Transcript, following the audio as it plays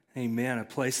Amen. A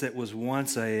place that was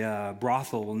once a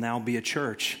brothel will now be a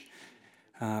church.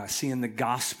 Seeing the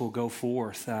gospel go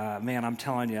forth. Man, I'm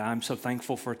telling you, I'm so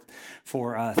thankful for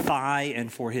Thai and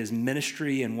for his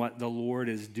ministry and what the Lord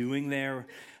is doing there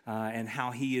and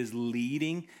how he is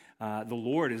leading. The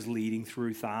Lord is leading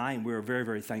through Thai, and we're very,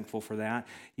 very thankful for that.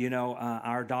 You know,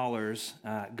 our dollars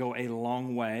go a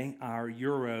long way. Our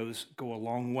euros go a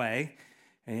long way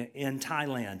in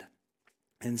Thailand.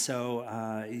 And so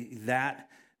that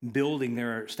building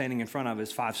they're standing in front of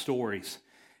is 5 stories.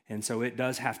 And so it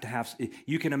does have to have,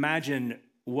 you can imagine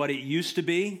what it used to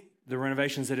be, the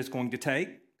renovations that it's going to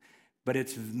take, but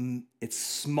it's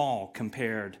small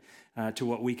compared to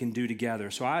what we can do together.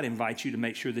 So I'd invite you to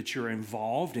make sure that you're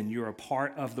involved and you're a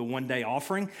part of the one-day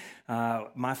offering.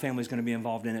 My family's going to be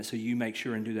involved in it, so you make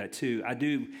sure and do that too. I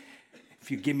do,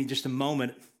 if you give me just a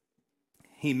moment,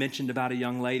 he mentioned about a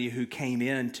young lady who came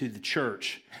into the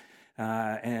church.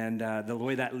 The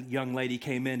way that young lady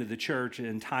came into the church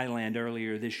in Thailand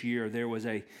earlier this year, there was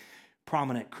a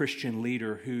prominent Christian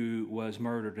leader who was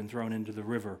murdered and thrown into the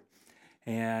river.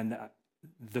 And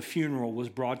the funeral was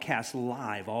broadcast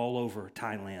live all over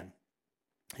Thailand.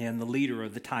 And the leader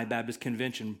of the Thai Baptist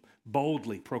Convention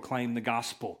boldly proclaimed the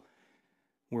gospel,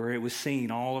 where it was seen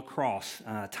all across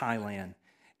Thailand.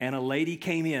 And a lady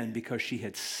came in because she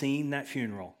had seen that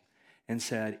funeral and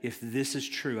said, if this is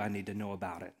true, I need to know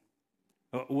about it.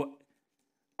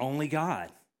 Only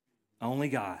God.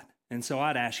 And so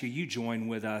I'd ask you join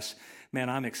with us. Man,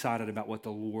 I'm excited about what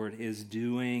the Lord is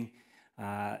doing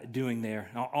there,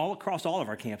 all across all of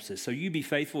our campuses. So you be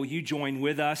faithful, you join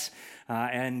with us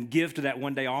and give to that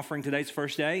one-day offering. Today's the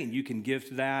first day, and you can give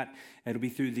to that. It'll be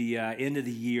through the end of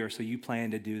the year, so you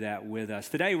plan to do that with us.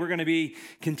 Today, we're going to be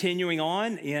continuing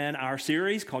on in our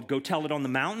series called Go Tell It on the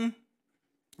Mountain.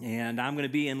 And I'm going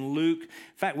to be in Luke.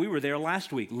 In fact, we were there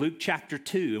last week, Luke chapter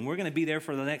 2, and we're going to be there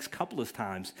for the next couple of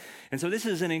times. And so this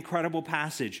is an incredible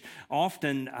passage.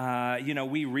 Often,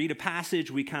 we read a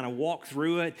passage, we kind of walk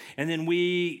through it, and then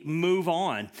we move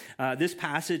on. This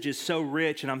passage is so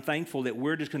rich, and I'm thankful that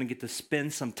we're just going to get to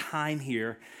spend some time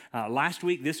here. Last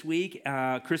week, this week,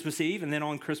 Christmas Eve, and then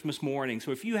on Christmas morning.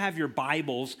 So if you have your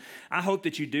Bibles, I hope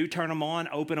that you do turn them on,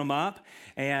 open them up,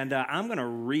 and I'm going to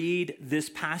read this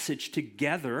passage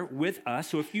together with us.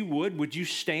 So if you would you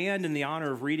stand in the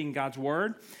honor of reading God's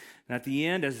word? And at the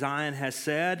end, as Zion has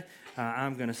said,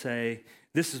 I'm going to say,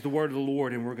 this is the word of the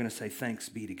Lord, and we're going to say, thanks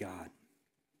be to God.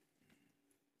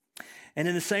 And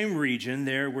in the same region,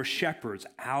 there were shepherds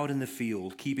out in the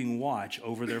field, keeping watch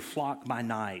over their flock by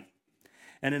night.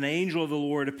 And an angel of the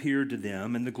Lord appeared to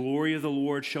them, and the glory of the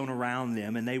Lord shone around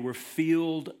them, and they were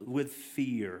filled with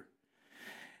fear.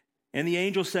 And the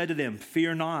angel said to them,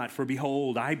 fear not, for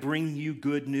behold, I bring you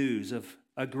good news of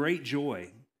a great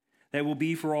joy that will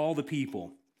be for all the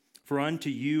people. For unto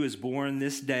you is born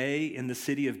this day in the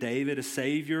city of David a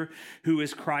Savior, who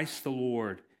is Christ the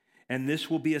Lord. And this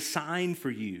will be a sign for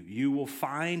you. You will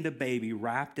find a baby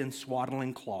wrapped in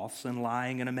swaddling cloths and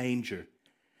lying in a manger.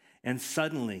 And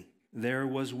suddenly there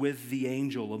was with the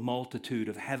angel a multitude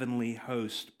of heavenly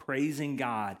hosts, praising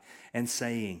God and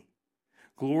saying,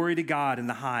 glory to God in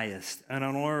the highest, and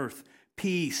on earth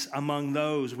peace among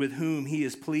those with whom he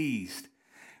is pleased.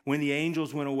 When the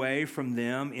angels went away from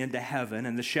them into heaven,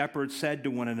 and the shepherds said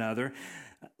to one another,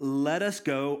 let us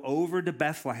go over to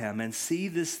Bethlehem and see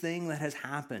this thing that has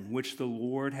happened, which the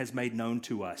Lord has made known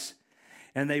to us.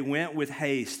 And they went with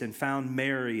haste and found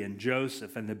Mary and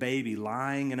Joseph and the baby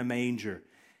lying in a manger.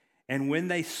 And when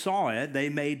they saw it, they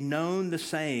made known the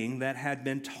saying that had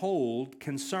been told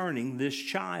concerning this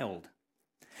child.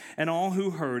 And all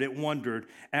who heard it wondered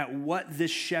at what the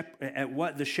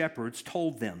shepherds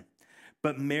told them.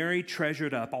 But Mary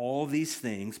treasured up all these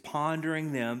things,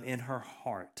 pondering them in her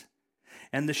heart.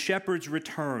 And the shepherds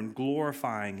returned,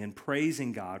 glorifying and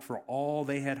praising God for all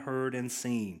they had heard and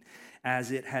seen,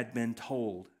 as it had been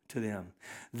told to them.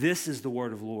 This is the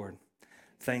word of the Lord.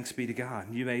 Thanks be to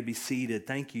God. You may be seated.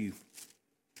 Thank you.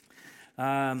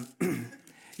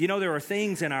 There are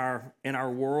things in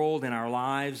our world, in our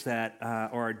lives that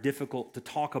are difficult to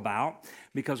talk about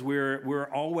because we're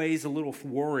always a little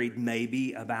worried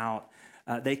maybe about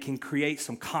they can create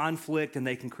some conflict and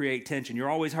they can create tension.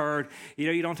 You're always heard,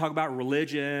 you don't talk about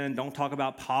religion, don't talk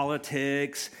about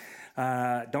politics,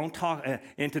 don't talk,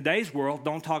 in today's world,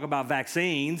 don't talk about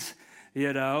vaccines,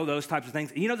 those types of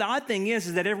things. The odd thing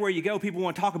is that everywhere you go, people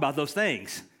want to talk about those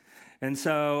things. And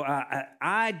so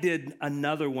I did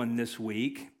another one this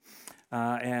week,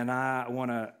 and I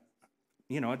want to,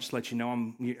 just let you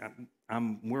know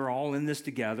we're all in this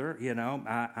together.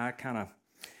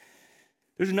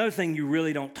 There's another thing you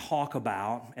really don't talk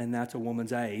about, and that's a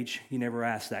woman's age. You never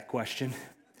ask that question.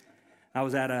 I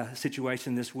was at a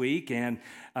situation this week, and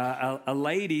a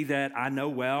lady that I know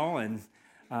well, and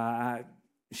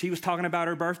she was talking about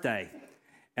her birthday.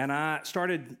 And I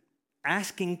started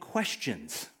asking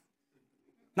questions,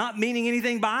 not meaning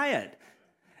anything by it.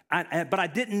 But I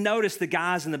didn't notice the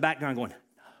guys in the background going,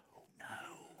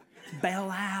 no,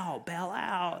 bail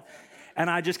out. And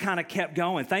I just kind of kept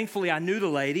going. Thankfully, I knew the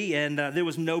lady, and there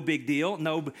was no big deal,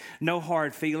 no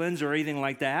hard feelings or anything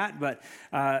like that. But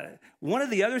one of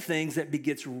the other things that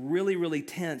gets really, really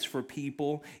tense for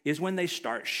people is when they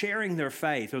start sharing their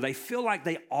faith, or they feel like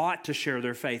they ought to share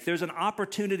their faith. There's an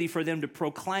opportunity for them to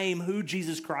proclaim who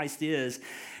Jesus Christ is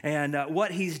and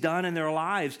what he's done in their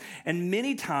lives. And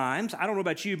many times, I don't know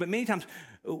about you, but many times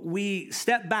we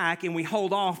step back and we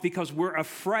hold off because we're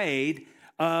afraid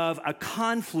of a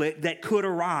conflict that could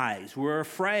arise. We're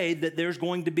afraid that there's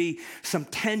going to be some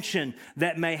tension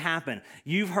that may happen.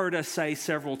 You've heard us say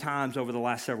several times over the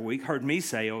last several weeks, heard me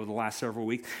say over the last several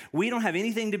weeks, we don't have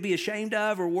anything to be ashamed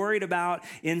of or worried about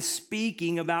in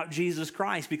speaking about Jesus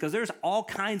Christ, because there's all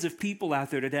kinds of people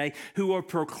out there today who are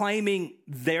proclaiming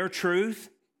their truth.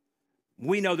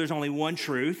 We know there's only one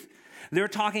truth. They're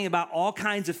talking about all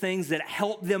kinds of things that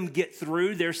help them get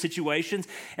through their situations.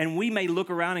 And we may look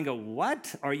around and go,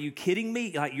 what? Are you kidding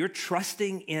me? Like, you're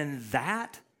trusting in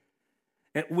that?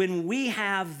 When we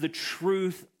have the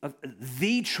truth,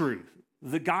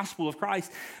 the gospel of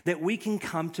Christ, that we can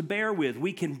come to bear with,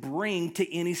 we can bring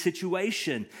to any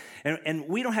situation. And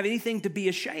we don't have anything to be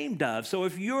ashamed of. So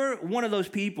if you're one of those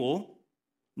people,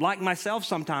 like myself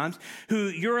sometimes, who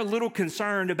you're a little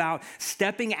concerned about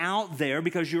stepping out there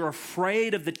because you're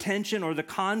afraid of the tension or the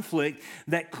conflict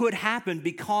that could happen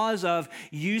because of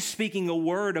you speaking a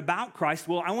word about Christ,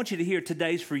 well, I want you to hear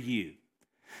today's for you.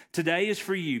 Today is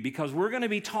for you because we're going to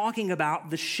be talking about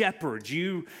the shepherds.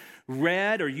 You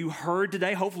read or you heard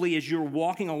today, hopefully as you're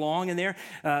walking along in there,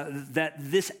 that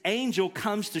this angel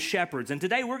comes to shepherds. And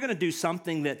today we're going to do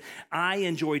something that I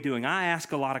enjoy doing. I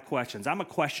ask a lot of questions. I'm a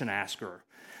question asker.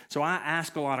 So I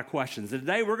ask a lot of questions. And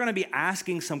today we're going to be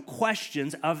asking some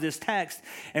questions of this text,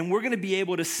 and we're going to be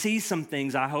able to see some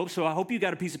things, I hope. So I hope you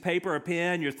got a piece of paper or a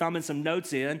pen, you're thumbing some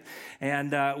notes in,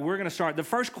 and we're going to start. The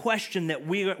first question that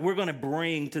we're going to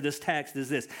bring to this text is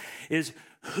this, is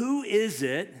who is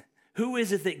it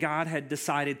that God had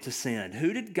decided to send?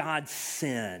 Who did God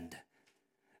send?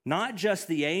 Not just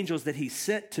the angels that he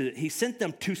sent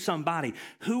them to somebody.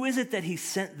 Who is it that he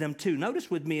sent them to? Notice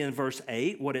with me in verse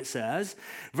 8 what it says.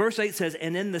 Verse 8 says,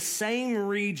 and in the same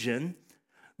region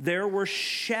there were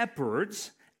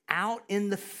shepherds out in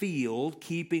the field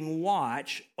keeping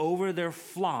watch over their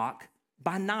flock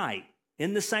by night.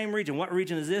 In the same region. What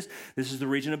region is this? This is the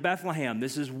region of Bethlehem.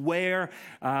 This is where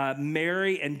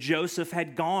Mary and Joseph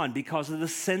had gone because of the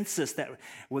census that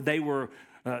they were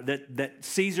that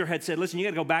Caesar had said, listen, you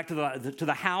got to go back to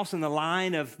the house and the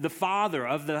line of the father,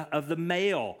 of the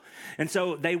male. And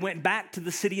so they went back to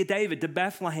the city of David, to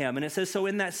Bethlehem. And it says, so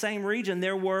in that same region,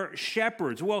 there were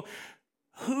shepherds. Well,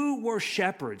 who were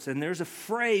shepherds? And there's a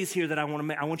phrase here that I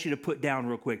want you to put down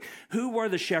real quick. Who were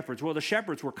the shepherds? Well, the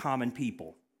shepherds were common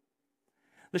people.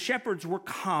 The shepherds were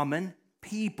common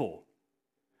people.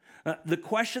 The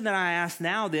question that I ask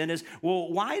now then is,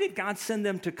 well, why did God send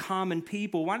them to common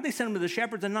people? Why did they send them to the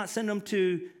shepherds and not send them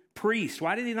to priests?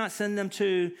 Why did he not send them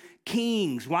to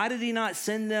kings? Why did he not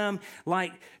send them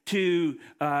like to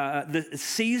the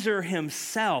Caesar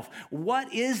himself?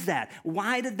 What is that?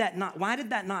 Why did that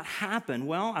not happen?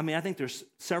 Well, I mean, I think there's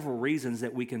several reasons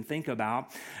that we can think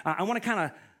about. I want to kind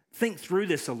of think through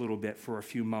this a little bit for a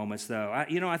few moments, though.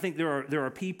 I think there are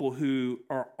people who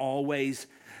are always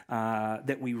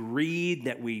that we read,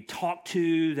 that we talk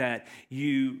to,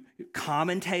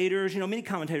 commentators. Many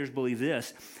commentators believe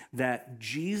this, that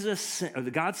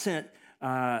God sent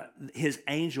his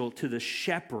angel to the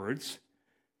shepherds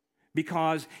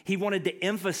because he wanted to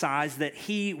emphasize that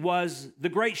he was the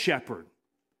great shepherd.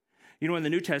 In the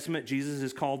New Testament, Jesus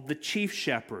is called the chief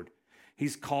shepherd.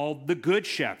 He's called the good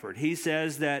shepherd. He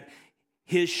says that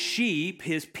his sheep,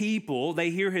 his people,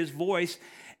 they hear his voice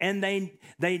and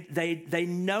they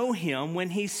know him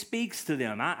when he speaks to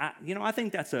them. I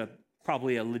think that's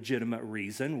probably a legitimate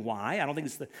reason why. I don't think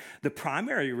it's the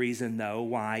primary reason, though,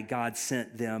 why God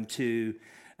sent them to,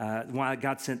 why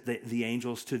God sent the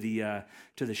angels to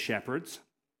the shepherds.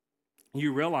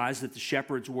 You realize that the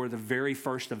shepherds were the very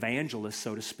first evangelists,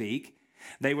 so to speak.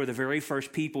 They were the very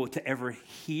first people to ever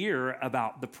hear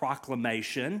about the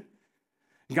proclamation.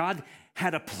 God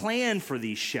had a plan for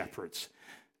these shepherds.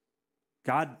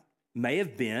 God may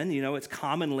have been, it's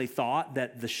commonly thought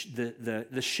that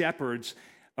the shepherds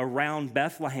around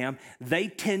Bethlehem, they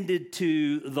tended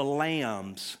to the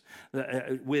lambs,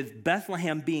 with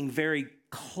Bethlehem being very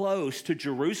close to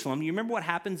Jerusalem. You remember what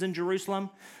happens in Jerusalem?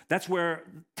 That's where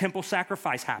temple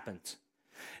sacrifice happens.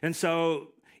 And so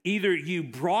either you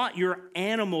brought your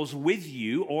animals with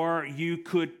you or you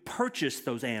could purchase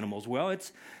those animals. Well,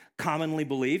 it's commonly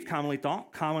believed, commonly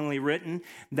thought, commonly written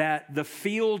that the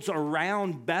fields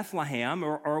around Bethlehem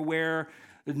are where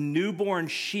newborn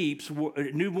sheep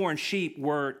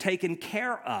were taken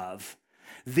care of.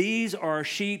 These are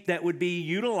sheep that would be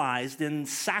utilized in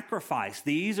sacrifice.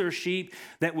 These are sheep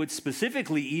that would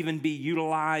specifically even be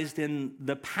utilized in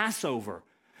the Passover.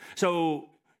 So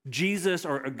Jesus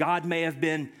or God may have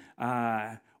been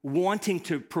wanting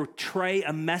to portray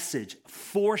a message,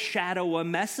 foreshadow a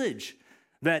message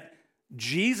that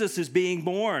Jesus is being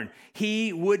born.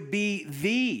 He would be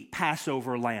the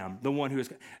Passover lamb, the one who is,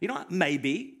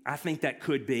 maybe. I think that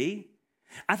could be.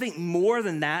 I think more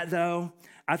than that, though,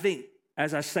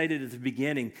 as I stated at the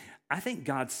beginning, I think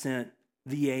God sent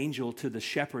the angel to the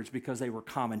shepherds because they were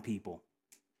common people.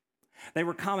 They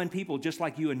were common people just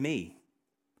like you and me.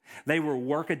 They were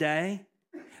workaday.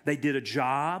 They did a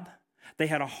job. They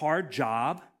had a hard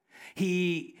job.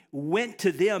 He went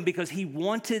to them because he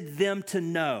wanted them to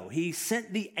know. He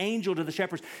sent the angel to the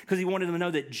shepherds because he wanted them to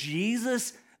know that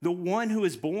Jesus, the one who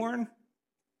is born,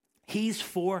 he's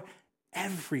for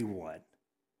everyone.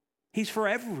 He's for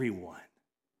everyone.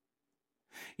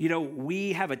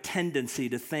 We have a tendency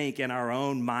to think in our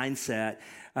own mindset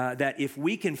that if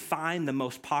we can find the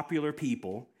most popular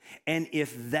people and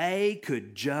if they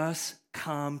could just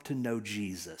come to know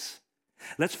Jesus,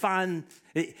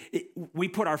 we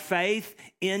put our faith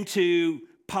into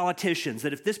politicians,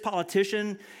 that if this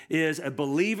politician is a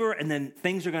believer and then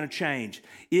things are going to change.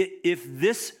 If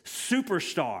this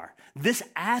superstar, this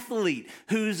athlete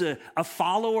who's a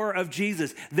follower of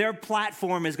Jesus, their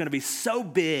platform is going to be so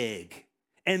big.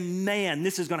 And man,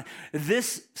 this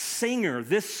singer,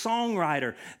 this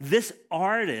songwriter, this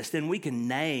artist, and we can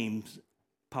name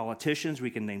politicians,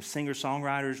 we can name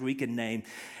singer-songwriters, we can name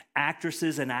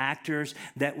actresses and actors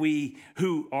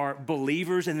who are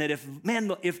believers, and that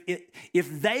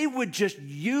if they would just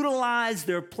utilize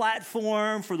their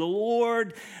platform for the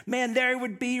Lord, man, there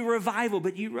would be revival.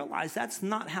 But you realize that's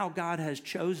not how God has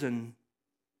chosen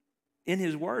in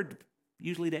his word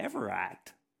usually to ever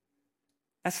act.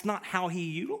 That's not how he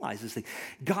utilizes things.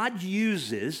 God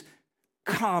uses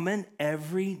common,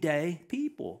 everyday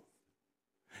people.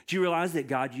 Do you realize that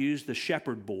God used the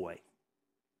shepherd boy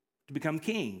to become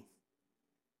king?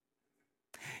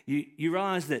 You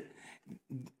realize that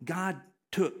God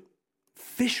took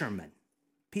fishermen,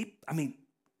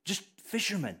 just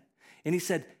fishermen, and he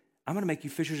said, I'm going to make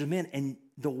you fishers of men, and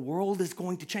the world is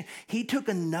going to change. He took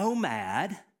a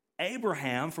nomad,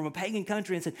 Abraham, from a pagan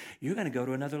country and said, you're going to go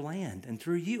to another land, and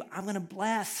through you, I'm going to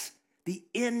bless the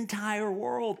entire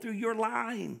world through your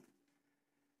line.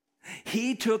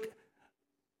 He took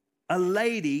a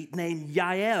lady named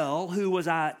Yael, who was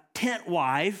a tent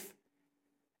wife,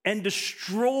 and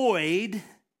destroyed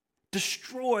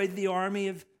the army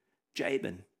of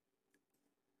Jabin.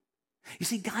 You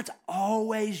see, God's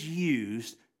always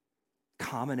used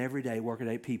common, everyday,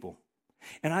 workaday people.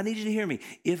 And I need you to hear me.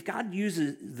 If God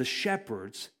uses the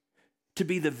shepherds to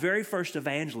be the very first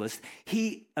evangelist,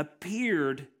 he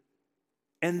appeared,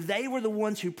 and they were the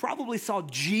ones who probably saw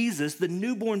Jesus, the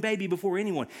newborn baby, before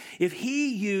anyone. If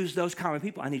he used those common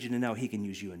people, I need you to know he can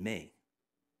use you and me.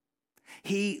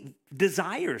 He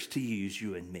desires to use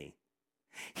you and me.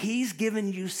 He's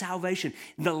given you salvation,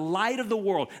 the light of the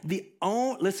world.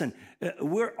 Listen,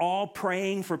 we're all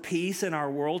praying for peace in our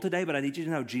world today, but I need you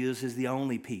to know Jesus is the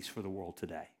only peace for the world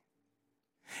today.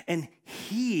 And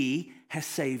he has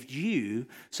saved you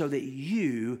so that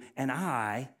you and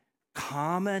I'm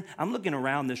looking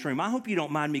around this room. I hope you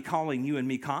don't mind me calling you and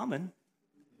me common.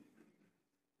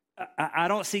 I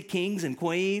don't see kings and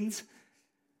queens.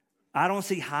 I don't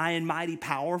see high and mighty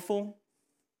powerful.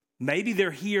 Maybe they're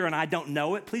here and I don't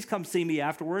know it. Please come see me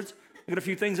afterwards. I've got a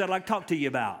few things I'd like to talk to you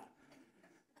about.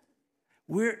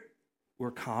 We're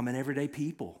common, everyday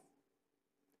people.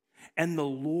 And the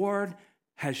Lord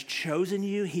has chosen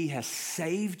you. He has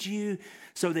saved you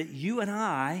so that you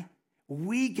and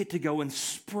we get to go and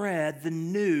spread the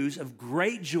news of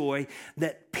great joy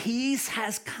that peace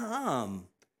has come.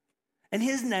 And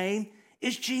his name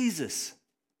is Jesus.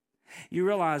 You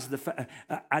realize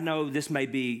I know this may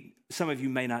be, some of you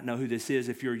may not know who this is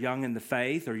if you're young in the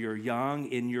faith or you're young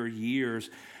in your years,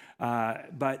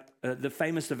 but the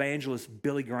famous evangelist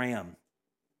Billy Graham.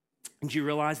 Did you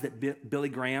realize that Billy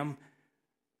Graham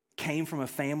came from a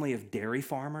family of dairy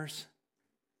farmers?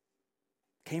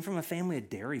 Came from a family of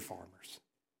dairy farmers.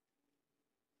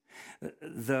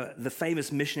 the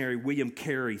famous missionary William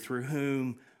Carey, through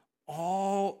whom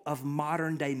all of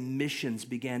modern day missions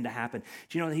began to happen.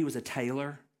 Do you know that he was a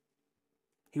tailor?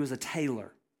 He was a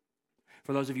tailor.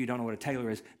 For those of you who don't know what a tailor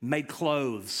is, made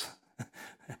clothes,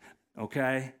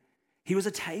 okay? He was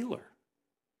a tailor.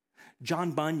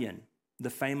 John Bunyan, the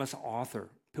famous author,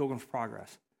 Pilgrim's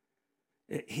Progress,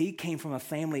 he came from a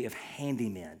family of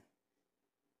handymen.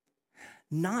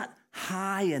 Not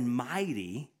high and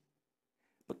mighty,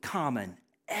 but common,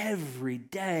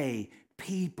 everyday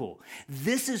people.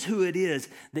 This is who it is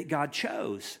that God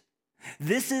chose.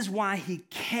 This is why he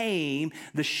came.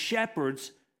 The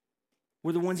shepherds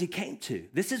were the ones he came to.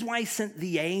 This is why he sent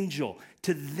the angel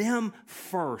to them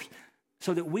first,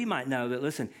 so that we might know that,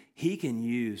 listen, he can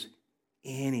use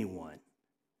anyone.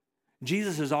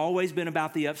 Jesus has always been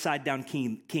about the upside down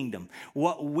kingdom.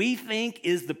 What we think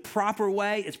is the proper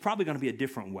way, it's probably going to be a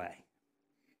different way.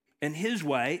 And his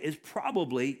way is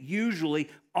probably, usually,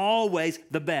 always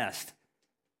the best.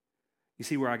 You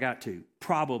see where I got to?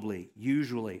 Probably,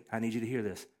 usually, I need you to hear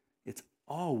this. It's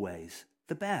always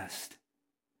the best.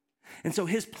 And so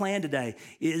his plan today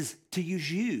is to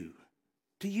use you,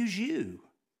 to use you.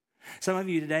 Some of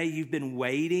you today, you've been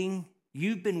waiting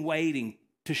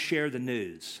to share the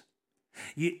news.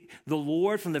 The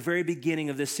Lord, from the very beginning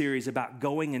of this series, about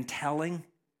going and telling,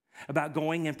 about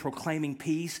going and proclaiming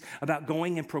peace, about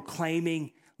going and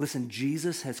proclaiming, listen,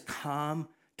 Jesus has come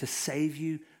to save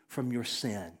you from your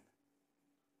sin.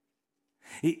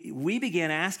 We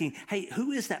began asking, hey,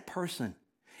 who is that person?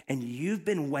 And you've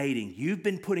been waiting, you've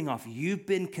been putting off, you've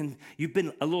been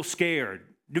a little scared,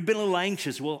 you've been a little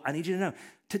anxious. Well, I need you to know,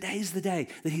 today's the day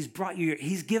that he's brought you here.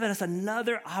 He's given us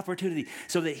another opportunity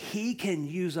so that he can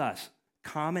use us,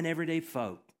 common everyday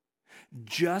folk,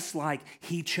 just like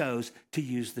he chose to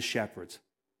use the shepherds.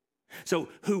 So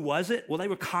who was it? Well, they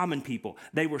were common people.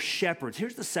 They were shepherds.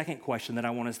 Here's the second question that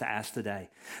I want us to ask today.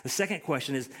 The second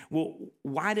question is, well,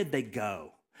 why did they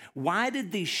go? Why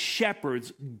did these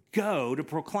shepherds go to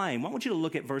proclaim? I want you to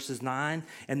look at verses 9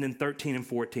 and then 13 and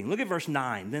 14. Look at verse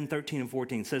 9, then 13 and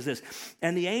 14. It says this,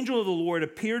 and the angel of the Lord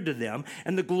appeared to them,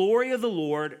 and the glory of the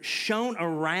Lord shone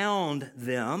around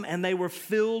them, and they were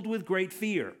filled with great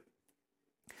fear.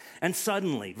 And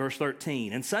suddenly, verse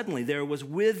 13, and suddenly there was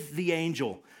with the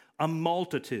angel a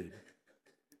multitude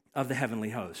of the heavenly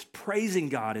host, praising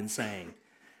God and saying,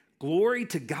 glory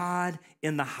to God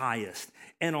in the highest,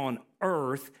 and on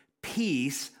earth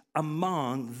peace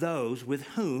among those with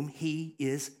whom he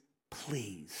is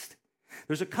pleased.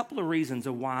 There's a couple of reasons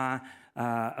of why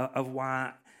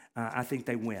I think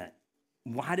they went.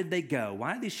 Why did they go?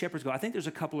 Why did these shepherds go? I think there's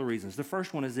a couple of reasons. The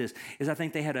first one is this: I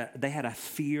think they had a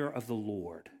fear of the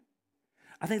Lord.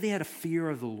 I think they had a fear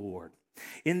of the Lord.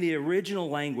 In the original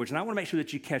language, and I want to make sure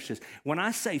that you catch this. When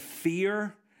I say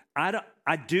fear, I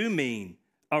do mean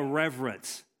a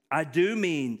reverence. I do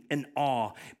mean an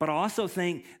awe. But I also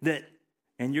think that,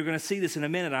 and you're going to see this in a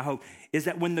minute, I hope, is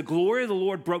that when the glory of the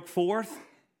Lord broke forth,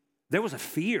 there was a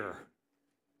fear.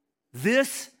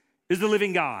 This is the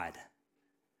living God.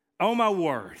 Oh, my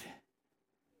word.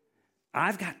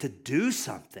 I've got to do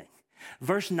something.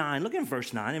 Verse 9, look at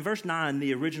verse 9. In verse 9,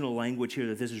 the original language here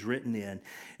that this is written in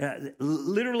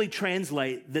literally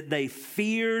translate that they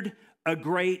feared a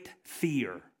great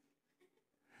fear.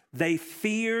 They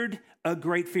feared a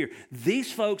great fear.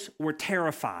 These folks were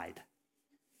terrified.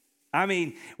 I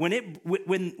mean, when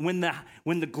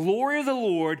the glory of the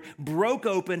Lord broke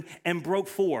open and broke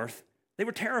forth, they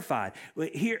were terrified.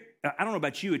 Here, I don't know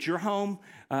about you, at your home,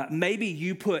 maybe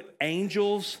you put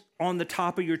angels on the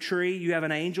top of your tree. You have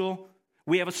an angel.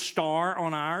 We have a star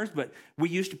on ours, but we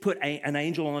used to put an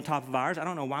angel on the top of ours. I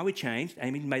don't know why we changed.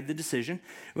 Amy made the decision.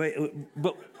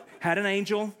 But had an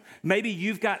angel. Maybe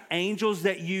you've got angels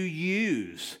that you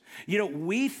use. You know,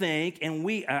 we think, and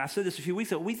I said this a few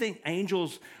weeks ago, we think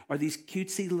angels are these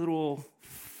cutesy little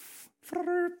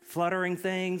fluttering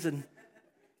things. And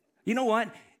you know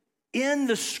what? In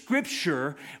the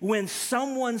scripture, when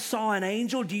someone saw an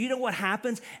angel, do you know what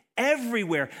happens?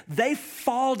 Everywhere, they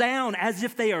fall down as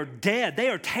if they are dead. They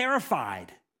are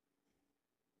terrified.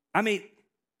 I mean,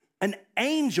 an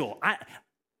angel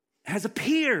has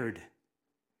appeared,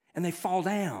 and they fall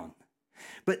down.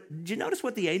 But did you notice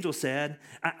what the angel said?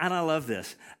 And I love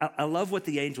this. I love what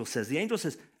the angel says. The angel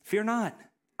says, fear not.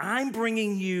 I'm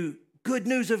bringing you good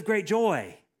news of great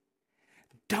joy.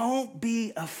 Don't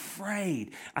be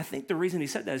afraid. I think the reason he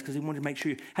said that is because he wanted to make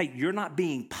sure, you're not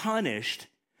being punished,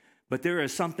 but there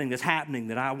is something that's happening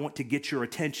that I want to get your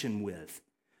attention with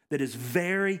that is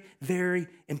very, very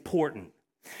important.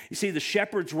 You see, the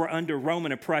shepherds were under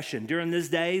Roman oppression. During these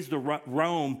days,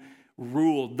 Rome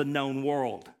ruled the known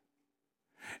world.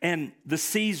 And the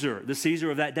Caesar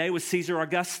of that day was Caesar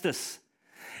Augustus.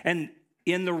 And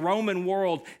in the Roman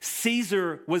world,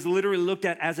 Caesar was literally looked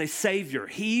at as a savior.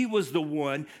 He was the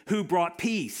one who brought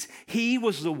peace. He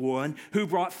was the one who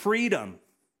brought freedom.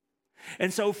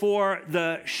 And so for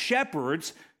the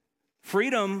shepherds,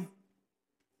 freedom,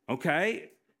 okay,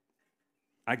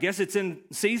 I guess it's in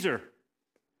Caesar.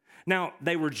 Now,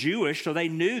 they were Jewish, so they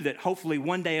knew that hopefully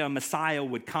one day a Messiah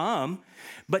would come.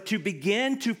 But to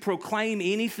begin to proclaim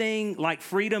anything like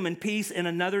freedom and peace in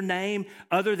another name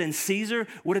other than Caesar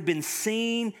would have been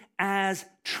seen as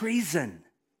treason.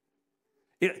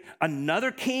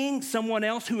 Another king, someone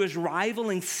else who is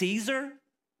rivaling Caesar,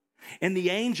 and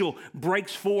the angel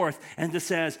breaks forth and just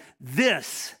says,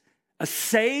 a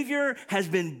Savior has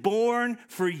been born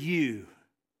for you.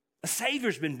 A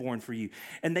Savior's been born for you.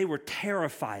 And they were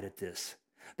terrified at this.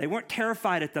 They weren't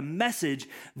terrified at the message.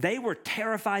 They were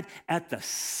terrified at the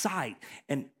sight.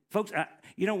 And folks,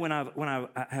 when I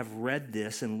have read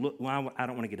this and look, well, I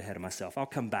don't want to get ahead of myself. I'll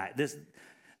come back.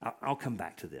 I'll come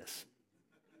back to this.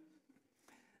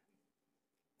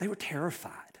 They were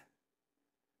terrified.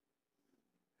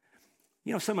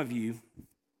 Some of you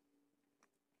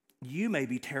may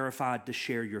be terrified to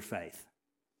share your faith.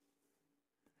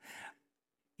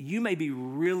 You may be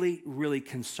really, really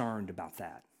concerned about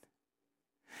that.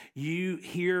 You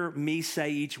hear me say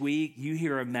each week, you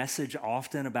hear a message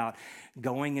often about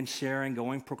going and sharing, go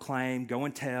and proclaim, go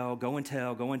and tell, go and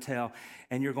tell, go and tell.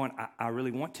 And you're going, I really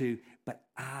want to, but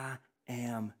I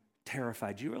am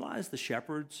terrified. Do you realize the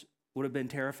shepherds would have been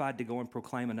terrified to go and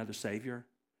proclaim another Savior,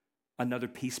 another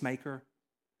peacemaker?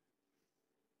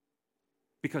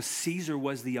 Because Caesar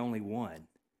was the only one.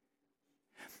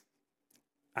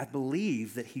 I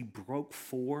believe that he broke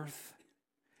forth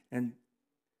and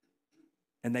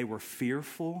they were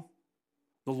fearful.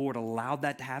 The Lord allowed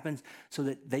that to happen so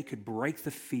that they could break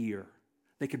the fear.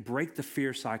 They could break the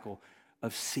fear cycle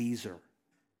of Caesar.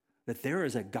 That there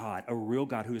is a God, a real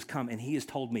God who has come and he has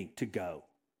told me to go.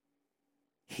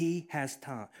 He has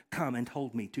come and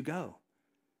told me to go.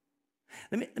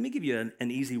 Let me give you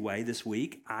an easy way this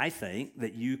week. I think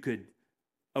that you could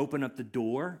open up the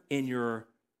door in your,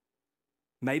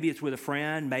 maybe it's with a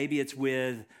friend, maybe it's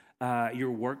with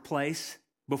your workplace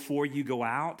before you go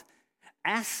out.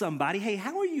 Ask somebody, hey,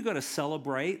 how are you going to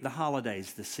celebrate the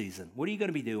holidays this season? What are you going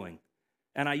to be doing?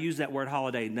 And I use that word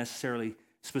holiday necessarily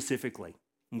specifically,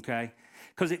 okay?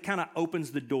 Because it kind of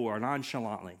opens the door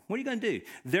nonchalantly. What are you going to do?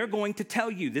 They're going to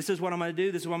tell you, this is what I'm going to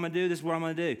do, this is what I'm going to do, this is what I'm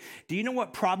going to do. Do you know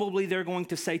what probably they're going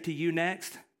to say to you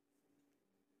next?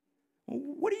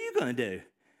 What are you going to do?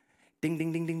 Ding,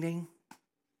 ding, ding, ding, ding.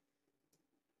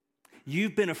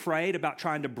 You've been afraid about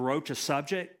trying to broach a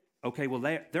subject. Okay, well,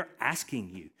 they're asking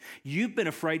you. You've been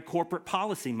afraid corporate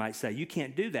policy might say you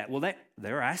can't do that. Well,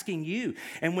 they're asking you.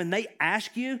 And when they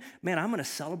ask you, man, I'm going to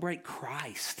celebrate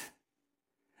Christ.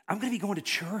 I'm going to be going to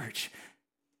church.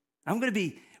 I'm going to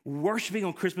be worshiping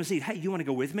on Christmas Eve. Hey, you want to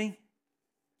go with me?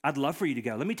 I'd love for you to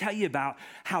go. Let me tell you about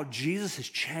how Jesus has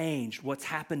changed what's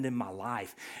happened in my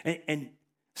life. And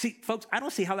see, folks, I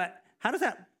don't see how does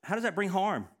that bring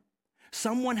harm?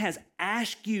 Someone has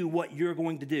asked you what you're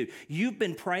going to do. You've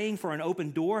been praying for an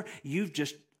open door. You've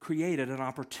just created an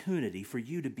opportunity for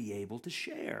you to be able to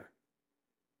share.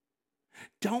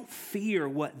 Don't fear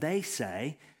what they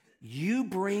say. You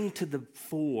bring to the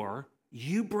fore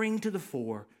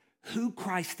who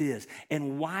Christ is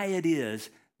and why it is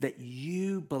that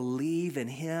you believe in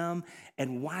him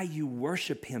and why you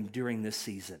worship him during this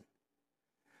season.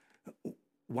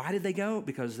 Why did they go?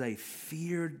 Because they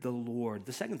feared the Lord.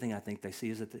 The second thing I think they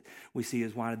see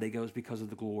is why did they go is because of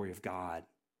the glory of God.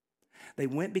 They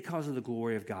went because of the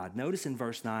glory of God. Notice in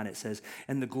verse 9 it says,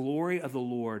 and the glory of the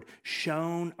Lord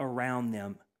shone around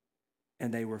them,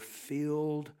 and they were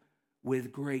filled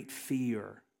with great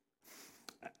fear.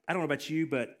 I don't know about you,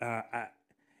 but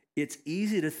it's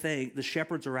easy to think the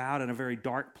shepherds are out in a very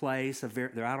dark place.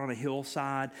 They're out on a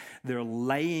hillside. They're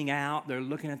laying out. They're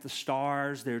looking at the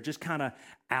stars. They're just kind of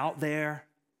out there.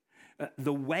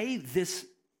 The way this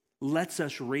lets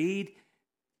us read,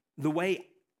 the way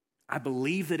I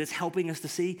believe that it's helping us to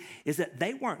see, is that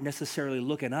they weren't necessarily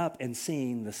looking up and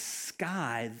seeing the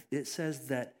sky. It says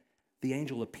that the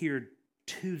angel appeared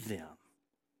to them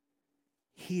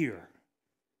here.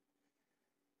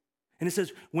 And it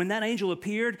says, when that angel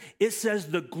appeared, it says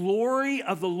the glory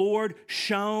of the Lord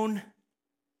shone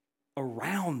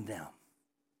around them.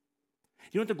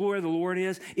 You know what the glory of the Lord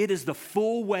is? It is the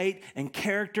full weight and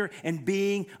character and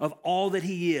being of all that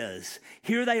he is.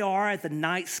 Here they are at the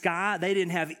night sky. They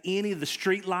didn't have any of the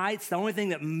street lights. The only thing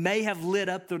that may have lit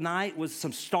up the night was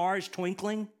some stars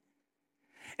twinkling.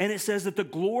 And it says that the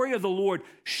glory of the Lord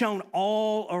shone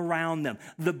all around them.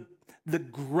 The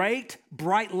great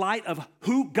bright light of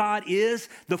who God is,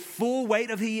 the full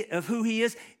weight of who he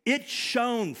is, it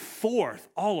shone forth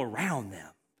all around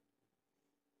them.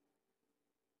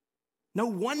 No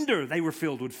wonder they were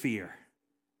filled with fear.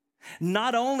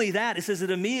 Not only that, it says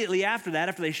that immediately after that,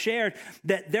 after they shared,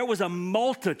 that there was a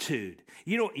multitude.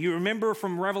 You remember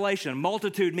from Revelation,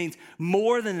 multitude means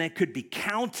more than that could be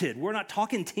counted. We're not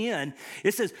talking 10.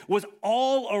 It says was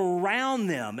all around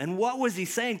them. And what was he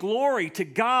saying? Glory to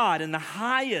God in the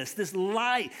highest, this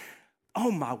light.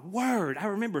 Oh my word. I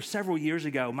remember several years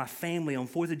ago, my family on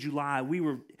 4th of July, we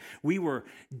were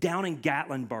down in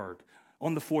Gatlinburg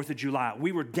on the 4th of July.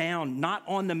 We were down, not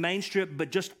on the main strip,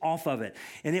 but just off of it.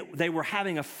 And they were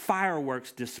having a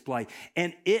fireworks display.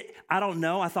 And I don't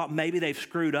know, I thought maybe they've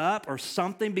screwed up or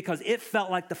something because it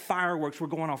felt like the fireworks were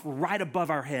going off right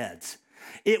above our heads.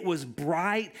 It was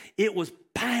bright. It was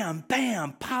bam,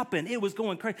 bam, popping. It was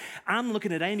going crazy. I'm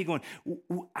looking at Amy going,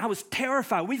 I was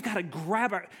terrified. We've got to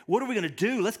grab what are we going to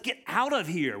do? Let's get out of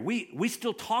here. We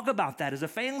still talk about that as a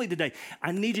family today.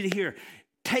 I need you to hear,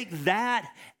 take that,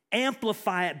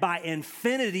 amplify it by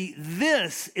infinity.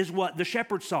 This is what the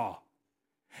shepherds saw.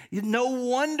 No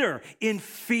wonder in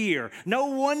fear, no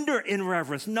wonder in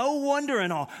reverence, no wonder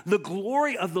in awe. The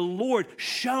glory of the Lord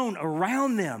shone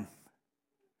around them.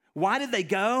 Why did they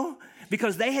go?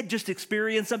 Because they had just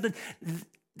experienced something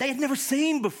they had never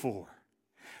seen before.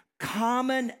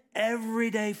 Common,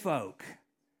 everyday folk.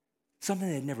 Something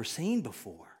they had never seen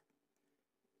before.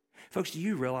 Folks, do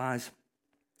you realize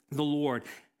the Lord,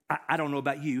 I don't know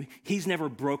about you, he's never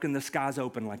broken the skies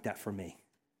open like that for me.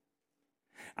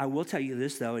 I will tell you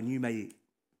this, though, and you may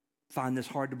find this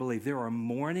hard to believe. There are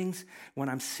mornings when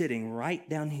I'm sitting right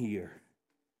down here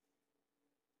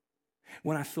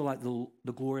when I feel like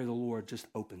the glory of the Lord just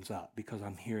opens up because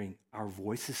I'm hearing our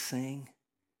voices sing.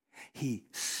 He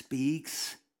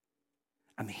speaks.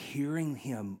 I'm hearing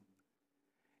him.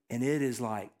 And it is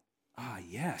like,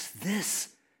 yes,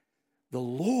 the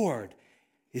Lord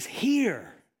is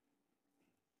here.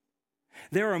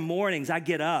 There are mornings I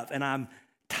get up and I'm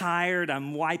tired.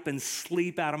 I'm wiping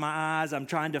sleep out of my eyes. I'm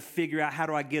trying to figure out how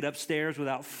do I get upstairs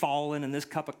without falling in this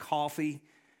cup of coffee.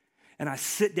 And I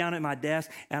sit down at my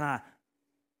desk and I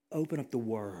open up the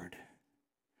Word.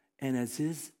 And it's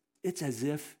as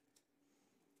if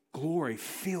glory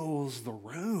fills the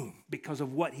room because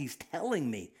of what he's telling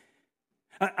me.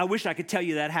 I wish I could tell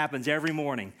you that happens every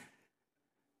morning.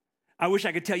 I wish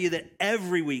I could tell you that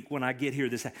every week when I get here,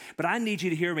 but I need you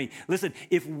to hear me. Listen,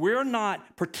 if we're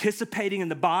not participating in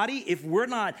the body, if we're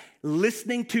not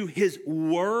listening to his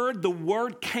word, the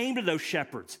word came to those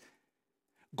shepherds.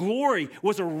 Glory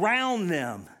was around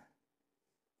them.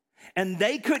 And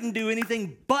they couldn't do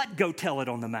anything but go tell it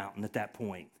on the mountain at that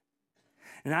point.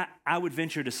 And I would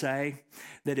venture to say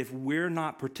that if we're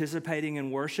not participating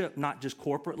in worship, not just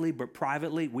corporately, but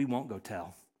privately, we won't go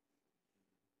tell.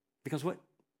 Because what?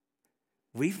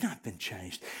 We've not been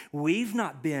changed. We've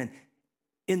not been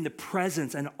in the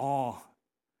presence and awe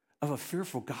of a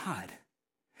fearful God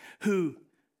who,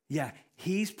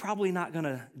 he's probably not going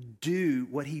to do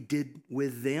what he did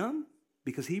with them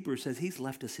because Hebrews says he's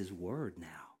left us his word now.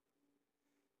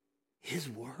 His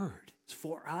word is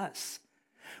for us.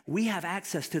 We have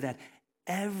access to that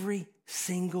every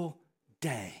single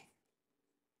day.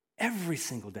 Every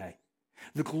single day.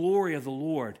 The glory of the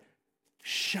Lord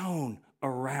shone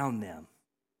around them.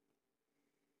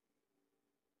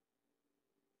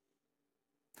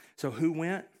 So who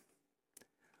went?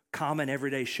 Common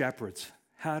everyday shepherds.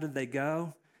 How did they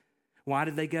go? Why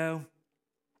did they go?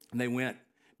 And they went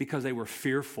because they were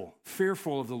fearful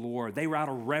of the Lord. They were out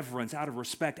of reverence, out of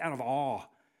respect, out of awe.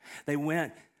 They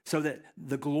went so that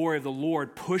the glory of the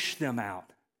Lord pushed them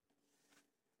out.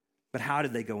 But how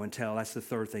did they go and tell? That's the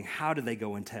third thing. How did they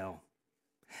go and tell?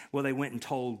 Well, they went and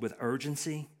told with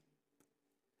urgency.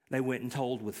 They went and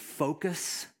told with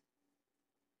focus.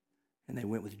 And they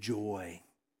went with joy.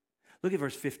 Look at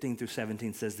verse 15 through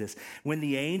 17 says this. When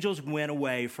the angels went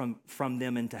away from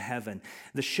them into heaven,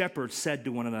 the shepherds said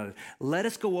to one another, let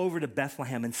us go over to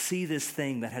Bethlehem and see this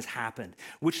thing that has happened,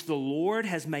 which the Lord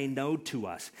has made known to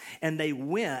us. And they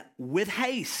went with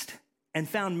haste and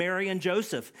found Mary and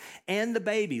Joseph and the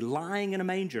baby lying in a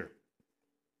manger.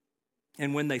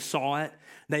 And when they saw it,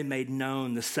 they made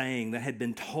known the saying that had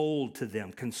been told to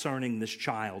them concerning this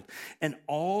child. And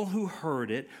all who heard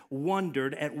it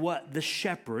wondered at what the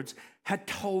shepherds had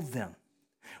told them.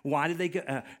 Why did they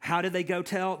go? How did they go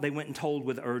tell? They went and told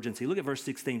with urgency. Look at verse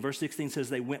 16. Verse 16 says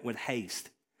they went with haste.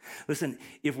 Listen,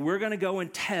 if we're going to go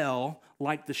and tell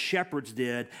like the shepherds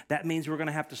did, that means we're going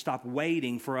to have to stop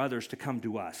waiting for others to come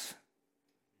to us.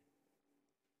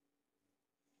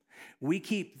 we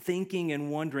keep thinking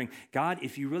and wondering, God,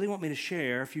 if you really want me to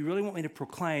share, if you really want me to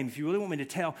proclaim, if you really want me to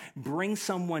tell, bring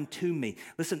someone to me.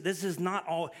 Listen, this is not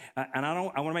all, and I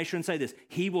want to make sure and say this.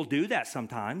 He will do that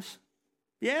sometimes.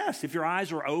 Yes, if your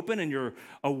eyes are open and you're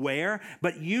aware,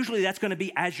 but usually that's going to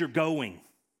be as you're going.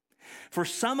 For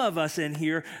some of us in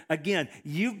here, again,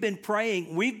 you've been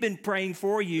praying, we've been praying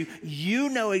for you. You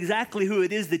know exactly who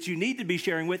it is that you need to be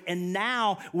sharing with. And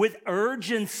now with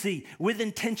urgency, with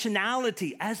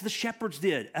intentionality, as the shepherds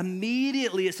did,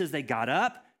 immediately it says they got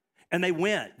up and they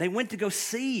went. They went to go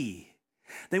see.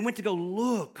 They went to go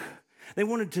look. They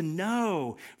wanted to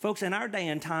know. Folks, in our day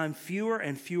and time, fewer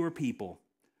and fewer people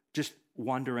just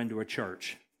wander into a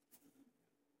church.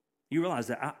 You realize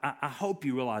that? I hope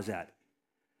you realize that.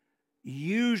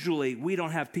 Usually, we don't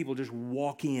have people just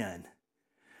walk in.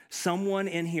 Someone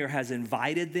in here has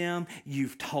invited them.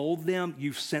 You've told them.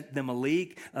 You've sent them a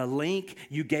link.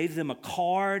 You gave them a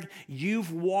card.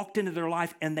 You've walked into their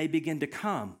life, and they begin to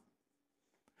come.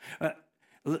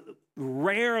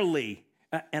 Rarely,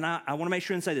 and I want to make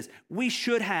sure and say this, we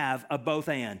should have a both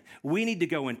and. We need to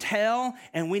go and tell,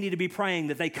 and we need to be praying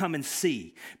that they come and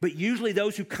see. But usually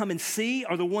those who come and see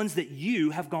are the ones that you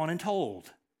have gone and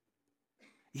told.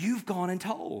 You've gone and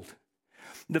told.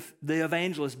 The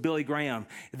evangelist, Billy Graham,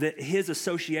 that his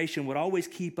association would always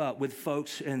keep up with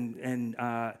folks and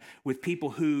with people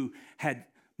who had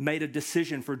made a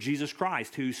decision for Jesus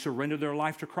Christ, who surrendered their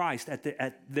life to Christ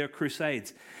at their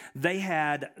crusades. They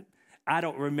had, I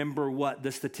don't remember what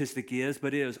the statistic is,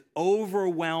 but it is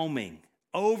overwhelming.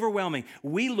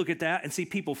 We look at that and see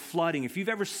people flooding. If you've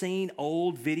ever seen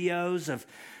old videos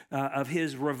of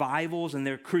his revivals and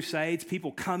their crusades,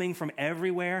 people coming from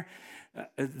everywhere,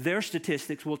 their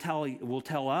statistics do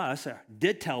tell us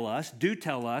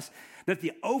that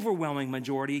the overwhelming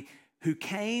majority who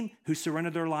came, who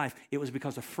surrendered their life, it was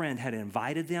because a friend had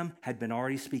invited them, had been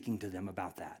already speaking to them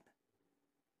about that.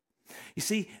 You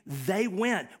see, they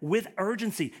went with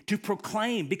urgency to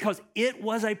proclaim because it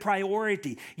was a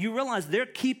priority. You realize they're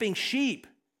keeping sheep.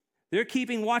 They're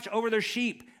keeping watch over their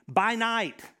sheep by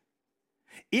night.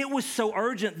 It was so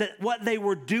urgent that what they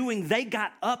were doing, they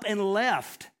got up and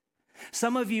left.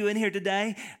 Some of you in here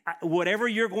today, whatever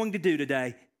you're going to do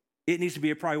today, it needs to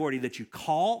be a priority that you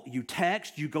call, you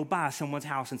text, you go by someone's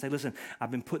house and say, listen,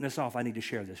 I've been putting this off. I need to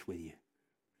share this with you.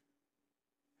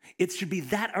 It should be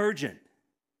that urgent.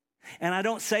 And I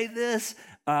don't say this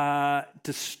to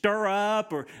stir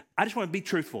up, or I just want to be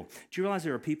truthful. Do you realize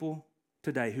there are people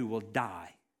today who will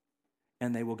die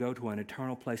and they will go to an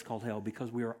eternal place called hell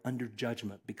because we are under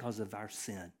judgment because of our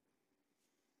sin?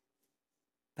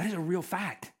 That is a real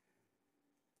fact.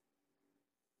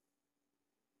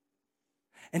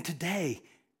 And today,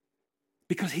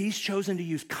 because he's chosen to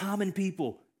use common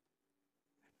people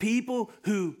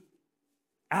who,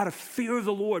 out of fear of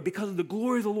the Lord, because of the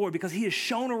glory of the Lord, because he has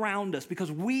shown around us,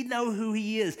 because we know who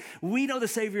he is, we know the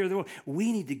Savior of the world,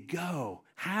 we need to go.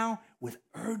 How? With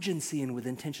urgency and with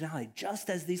intentionality, just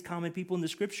as these common people in the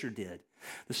scripture did.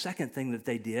 The second thing that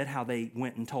they did, how they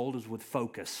went and told, is with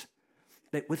focus.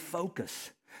 With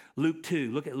focus. Luke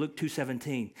 2, look at Luke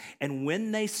 2:17. And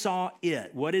when they saw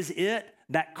it, what is it?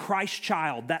 That Christ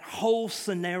child, that whole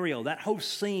scenario, that whole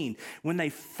scene, when they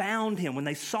found him, when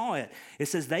they saw it, it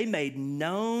says they made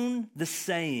known the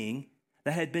saying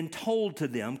that had been told to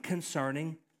them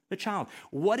concerning the child.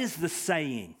 What is the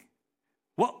saying?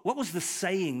 What was the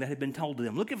saying that had been told to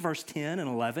them? Look at verse 10 and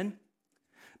 11.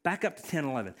 Back up to 10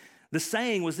 and 11. The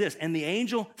saying was this, and the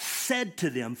angel said to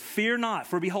them, fear not,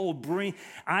 for behold,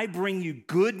 I bring you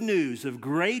good news of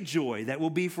great joy that will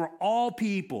be for all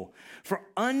people. For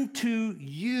unto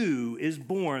you is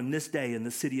born this day in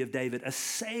the city of David a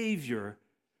Savior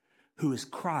who is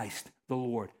Christ the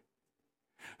Lord.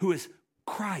 Who is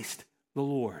Christ the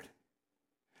Lord.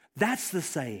 That's the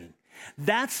saying.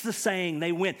 That's the saying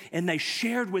they went and they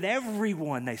shared with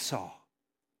everyone they saw.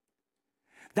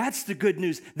 That's the good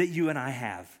news that you and I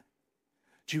have.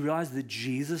 Do you realize that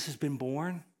Jesus has been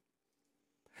born?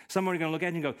 Someone are going to look at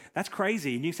it and go, that's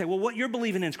crazy. And you say, well, what you're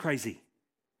believing in is crazy.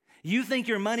 You think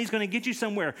your money's going to get you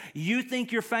somewhere. You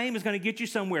think your fame is going to get you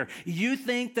somewhere. You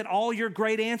think that all your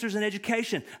great answers in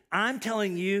education. I'm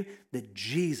telling you that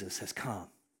Jesus has come.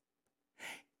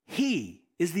 He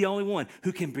is the only one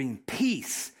who can bring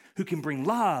peace, who can bring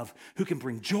love, who can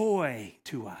bring joy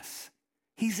to us.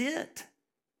 He's it.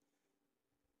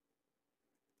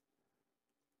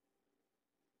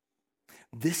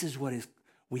 This is what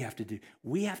we have to do.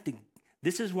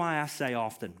 This is why I say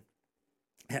often,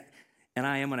 and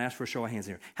I am going to ask for a show of hands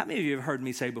here. How many of you have heard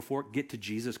me say before, get to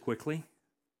Jesus quickly?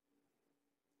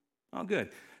 Oh, good.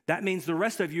 That means the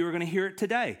rest of you are going to hear it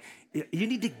today. You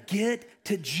need to get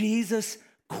to Jesus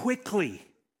quickly.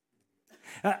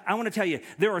 I want to tell you,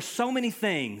 there are so many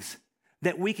things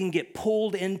that we can get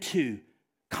pulled into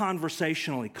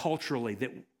conversationally, culturally,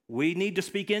 that we need to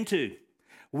speak into.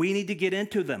 We need to get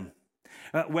into them.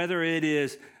 Whether it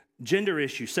is gender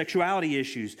issues, sexuality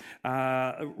issues,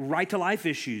 right to life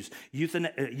issues,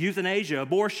 euthanasia,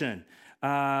 abortion,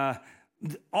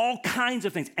 all kinds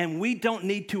of things. And we don't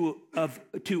need to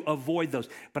avoid those.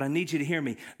 But I need you to hear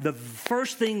me. The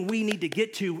first thing we need to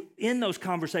get to in those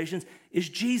conversations is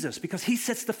Jesus, because he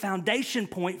sets the foundation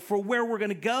point for where we're going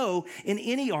to go in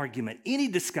any argument, any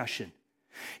discussion.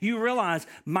 You realize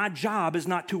my job is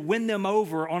not to win them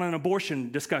over on an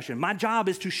abortion discussion. My job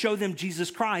is to show them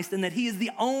Jesus Christ and that he is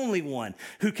the only one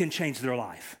who can change their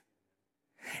life.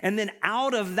 And then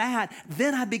out of that,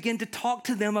 then I begin to talk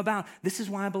to them about, this is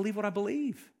why I believe what I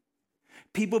believe.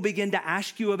 People begin to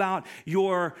ask you about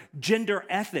your gender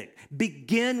ethic.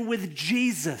 Begin with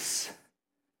Jesus.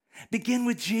 Begin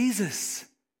with Jesus.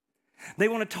 They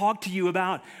want to talk to you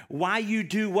about why you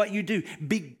do what you do.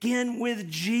 Begin with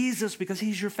Jesus, because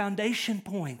he's your foundation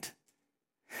point.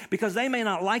 Because they may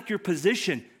not like your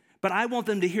position, but I want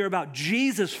them to hear about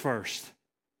Jesus first.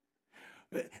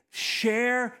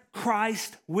 Share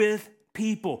Christ with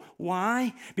people.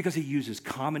 Why? Because he uses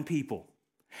common people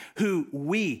who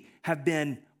we have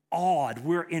been awed.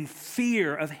 We're in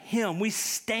fear of him. We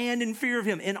stand in fear of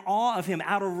him, in awe of him,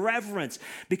 out of reverence,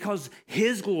 because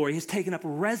his glory has taken up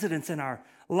residence in our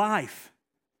life.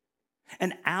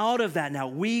 And out of that now,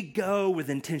 we go with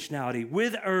intentionality,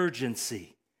 with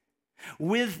urgency,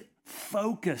 with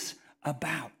focus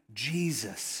about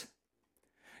Jesus.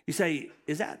 You say,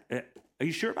 are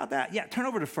you sure about that? Yeah, turn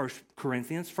over to 1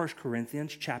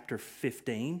 Corinthians chapter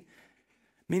 15.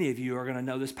 Many of you are going to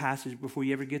know this passage before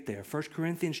you ever get there. 1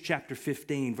 Corinthians chapter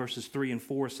 15, verses 3 and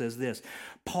 4 says this.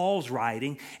 Paul's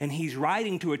writing, and he's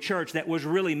writing to a church that was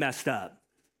really messed up.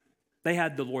 They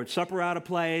had the Lord's Supper out of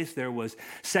place. There was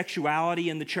sexuality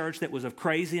in the church that was of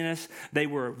craziness. They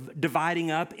were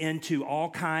dividing up into all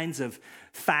kinds of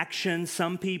factions.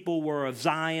 Some people were of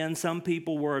Zion. Some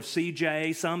people were of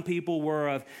CJ. Some people were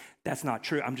of, that's not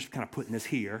true. I'm just kind of putting this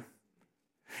here.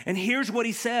 And here's what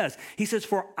he says. He says,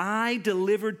 for I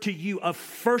delivered to you of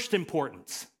first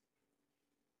importance,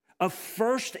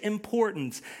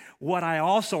 what I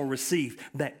also received,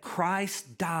 that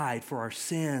Christ died for our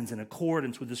sins in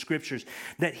accordance with the scriptures,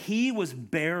 that he was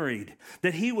buried,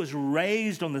 that he was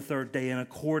raised on the third day in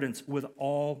accordance with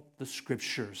all the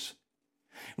scriptures.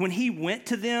 When he went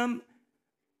to them,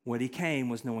 what he came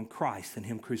was knowing Christ and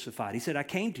him crucified. He said, I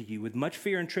came to you with much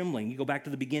fear and trembling. You go back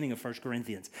to the beginning of 1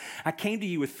 Corinthians. I came to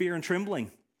you with fear and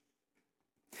trembling.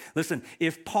 Listen,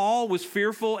 if Paul was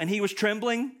fearful and he was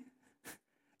trembling,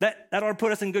 that ought to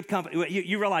put us in good company.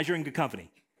 You realize you're in good company.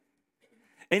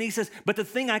 And he says, but the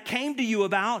thing I came to you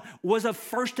about was of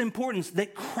first importance,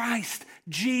 that Christ,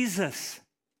 Jesus,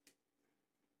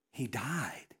 he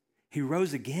died. He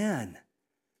rose again.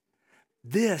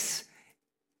 This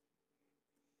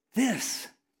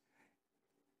is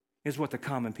what the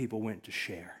common people went to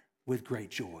share with great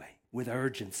joy, with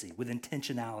urgency, with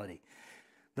intentionality.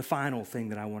 The final thing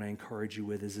that I want to encourage you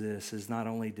with is this, is not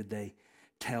only did they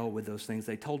tell with those things,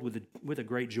 they told with a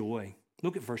great joy.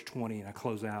 Look at verse 20 and I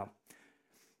close out.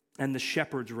 And the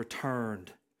shepherds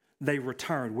returned. They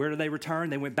returned. Where did they return?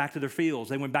 They went back to their fields.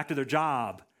 They went back to their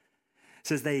job. It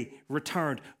says they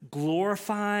returned,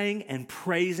 glorifying and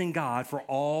praising God for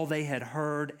all they had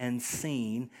heard and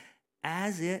seen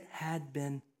as it had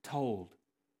been told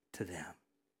to them.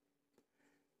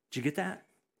 Did you get that?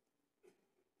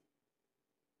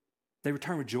 They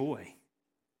returned with joy.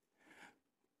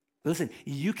 Listen,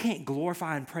 you can't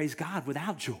glorify and praise God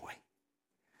without joy.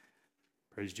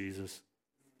 Praise Jesus.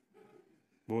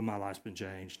 Boy, my life's been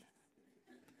changed.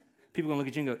 People are going to look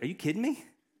at you and go, are you kidding me?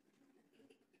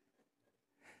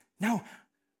 No,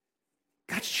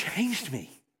 God's changed me.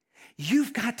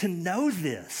 You've got to know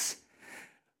this.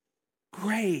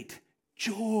 Great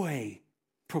joy,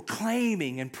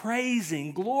 proclaiming and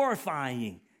praising,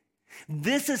 glorifying.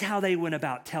 This is how they went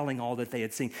about telling all that they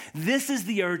had seen. This is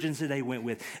the urgency they went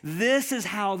with. This is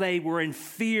how they were in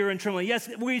fear and trembling. Yes,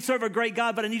 we serve a great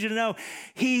God, but I need you to know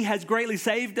he has greatly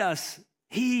saved us.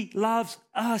 He loves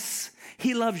us.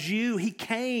 He loves you. He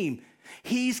came.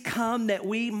 He's come that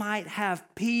we might have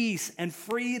peace and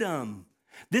freedom.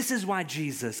 This is why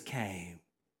Jesus came.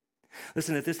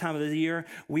 Listen, at this time of the year,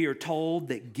 we are told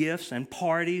that gifts and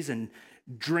parties and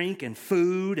drink and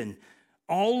food and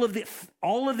all of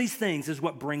these things is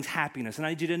what brings happiness. And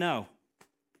I need you to know,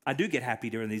 I do get happy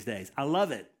during these days. I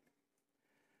love it.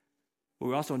 But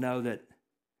we also know that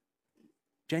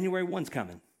January 1's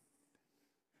coming.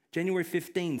 January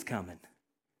 15's coming.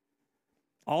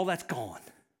 All that's gone.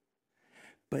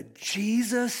 But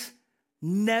Jesus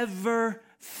never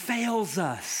fails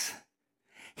us.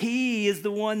 He is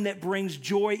the one that brings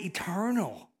joy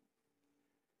eternal.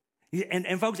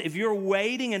 And folks, if you're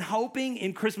waiting and hoping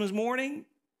in Christmas morning,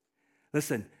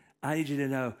 listen, I need you to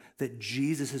know that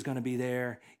Jesus is going to be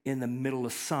there in the middle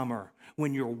of summer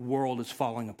when your world is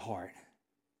falling apart.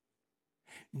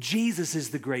 Jesus is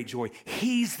the great joy.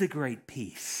 He's the great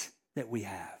peace that we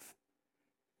have.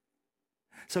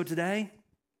 So today,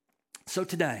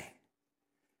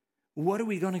 what are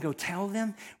we going to go tell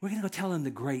them? We're going to go tell them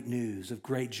the great news of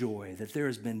great joy, that there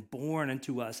has been born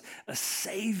unto us a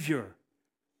Savior,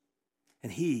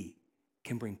 and He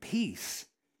can bring peace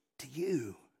to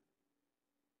you.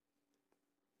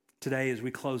 Today, as we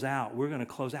close out, we're going to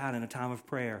close out in a time of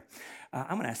prayer. I'm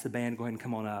going to ask the band to go ahead and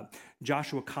come on up.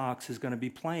 Joshua Cox is going to be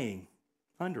playing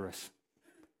under us.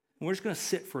 And we're just going to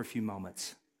sit for a few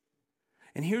moments.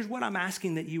 And here's what I'm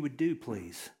asking that you would do,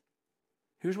 please.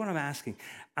 Here's what I'm asking.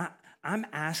 I'm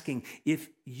asking if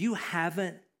you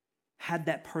haven't had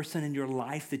that person in your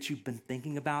life that you've been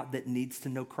thinking about that needs to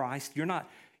know Christ, you're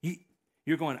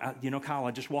going, Kyle,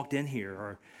 I just walked in here,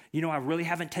 or, I really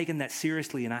haven't taken that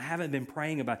seriously and I haven't been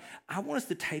praying about it. I want us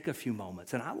to take a few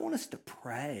moments and I want us to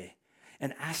pray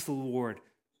and ask the Lord,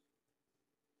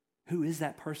 who is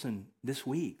that person this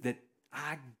week that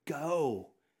I go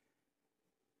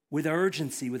with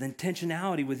urgency, with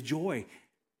intentionality, with joy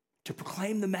to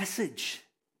proclaim the message?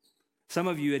 Some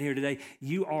of you in here today,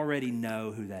 you already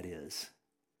know who that is.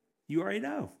 You already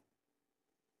know.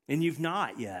 And you've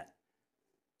not yet.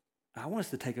 I want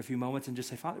us to take a few moments and just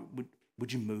say, Father,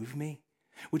 would you move me?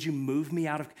 Would you move me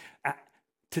out of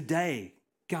today?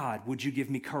 God, would you give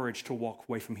me courage to walk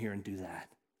away from here and do that?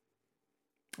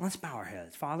 Let's bow our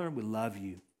heads. Father, we love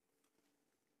you.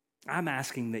 I'm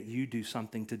asking that you do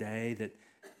something today that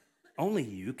only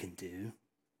you can do.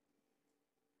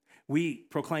 We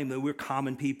proclaim that we're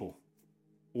common people,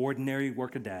 ordinary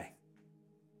workaday.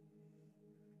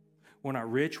 We're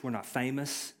not rich, we're not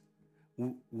famous.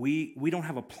 We don't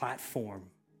have a platform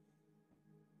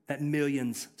that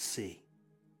millions see.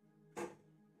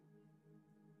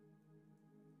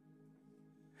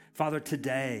 Father,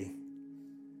 today,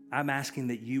 I'm asking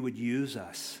that you would use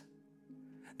us,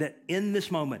 that in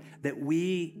this moment, that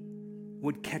we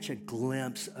would catch a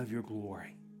glimpse of your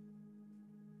glory,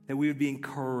 that we would be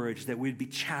encouraged, that we'd be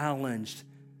challenged,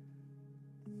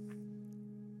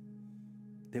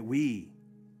 that we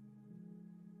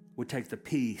would take the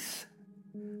peace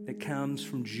that comes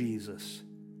from Jesus,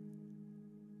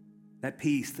 that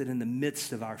peace that in the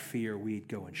midst of our fear we'd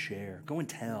go and share, go and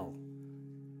tell,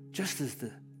 just as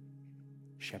the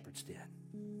shepherds did.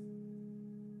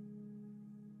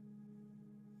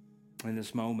 In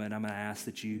this moment, I'm going to ask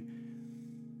that you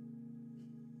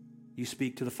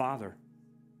speak to the Father,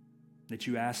 that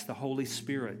you ask the Holy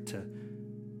Spirit to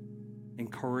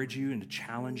encourage you and to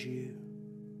challenge you.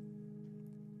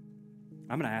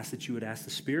 I'm going to ask that you would ask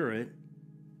the Spirit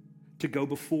to go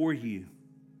before you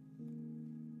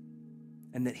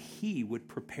and that He would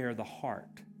prepare the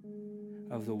heart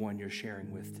of the one you're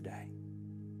sharing with today.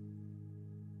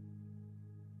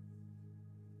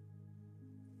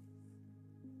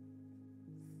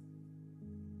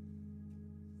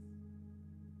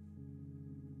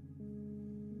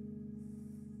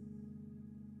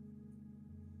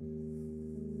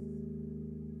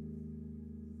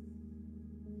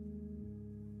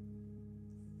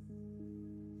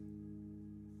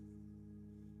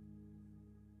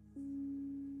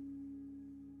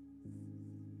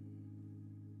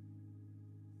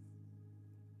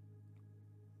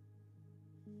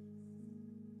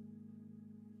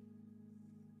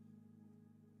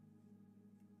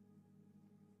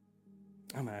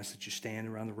 I'm going to ask that you stand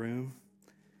around the room.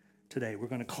 Today, we're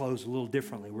going to close a little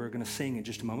differently. We're going to sing in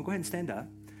just a moment. Go ahead and stand up.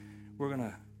 We're going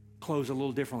to close a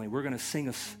little differently. We're going to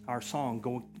sing our song,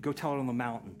 Go Tell It on the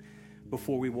Mountain,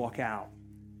 before we walk out.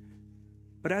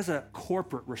 But as a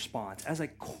corporate response, as a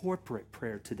corporate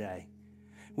prayer today,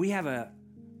 we have a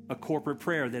corporate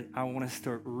prayer that I want us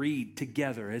to read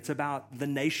together. It's about the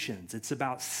nations. It's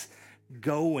about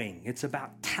going. It's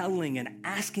about telling and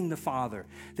asking the Father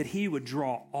that He would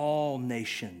draw all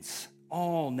nations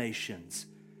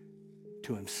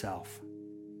to Himself.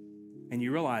 And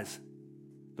you realize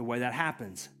the way that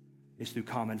happens is through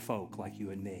common folk like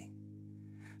you and me.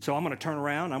 So I'm going to turn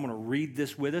around. I'm going to read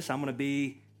this with us.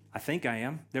 I think I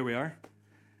am. There we are.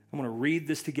 I'm going to read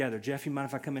this together. Jeff, you mind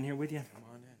if I come in here with you? Come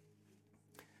on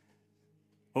in.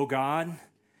 O God,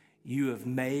 you have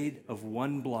made of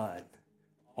one blood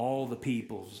all the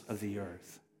peoples of the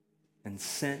earth and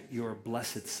sent your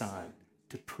blessed Son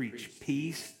to preach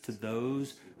peace to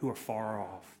those who are far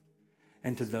off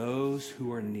and to those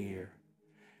who are near.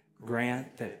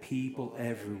 Grant that people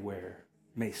everywhere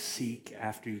may seek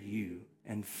after you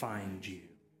and find you.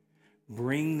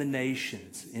 Bring the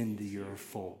nations into your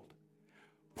fold.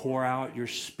 Pour out your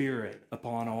Spirit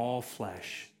upon all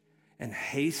flesh and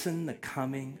hasten the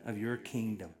coming of your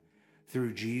kingdom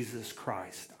through Jesus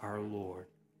Christ our Lord.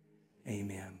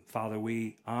 Amen. Father,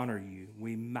 we honor you.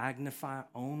 We magnify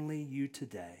only you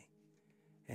today.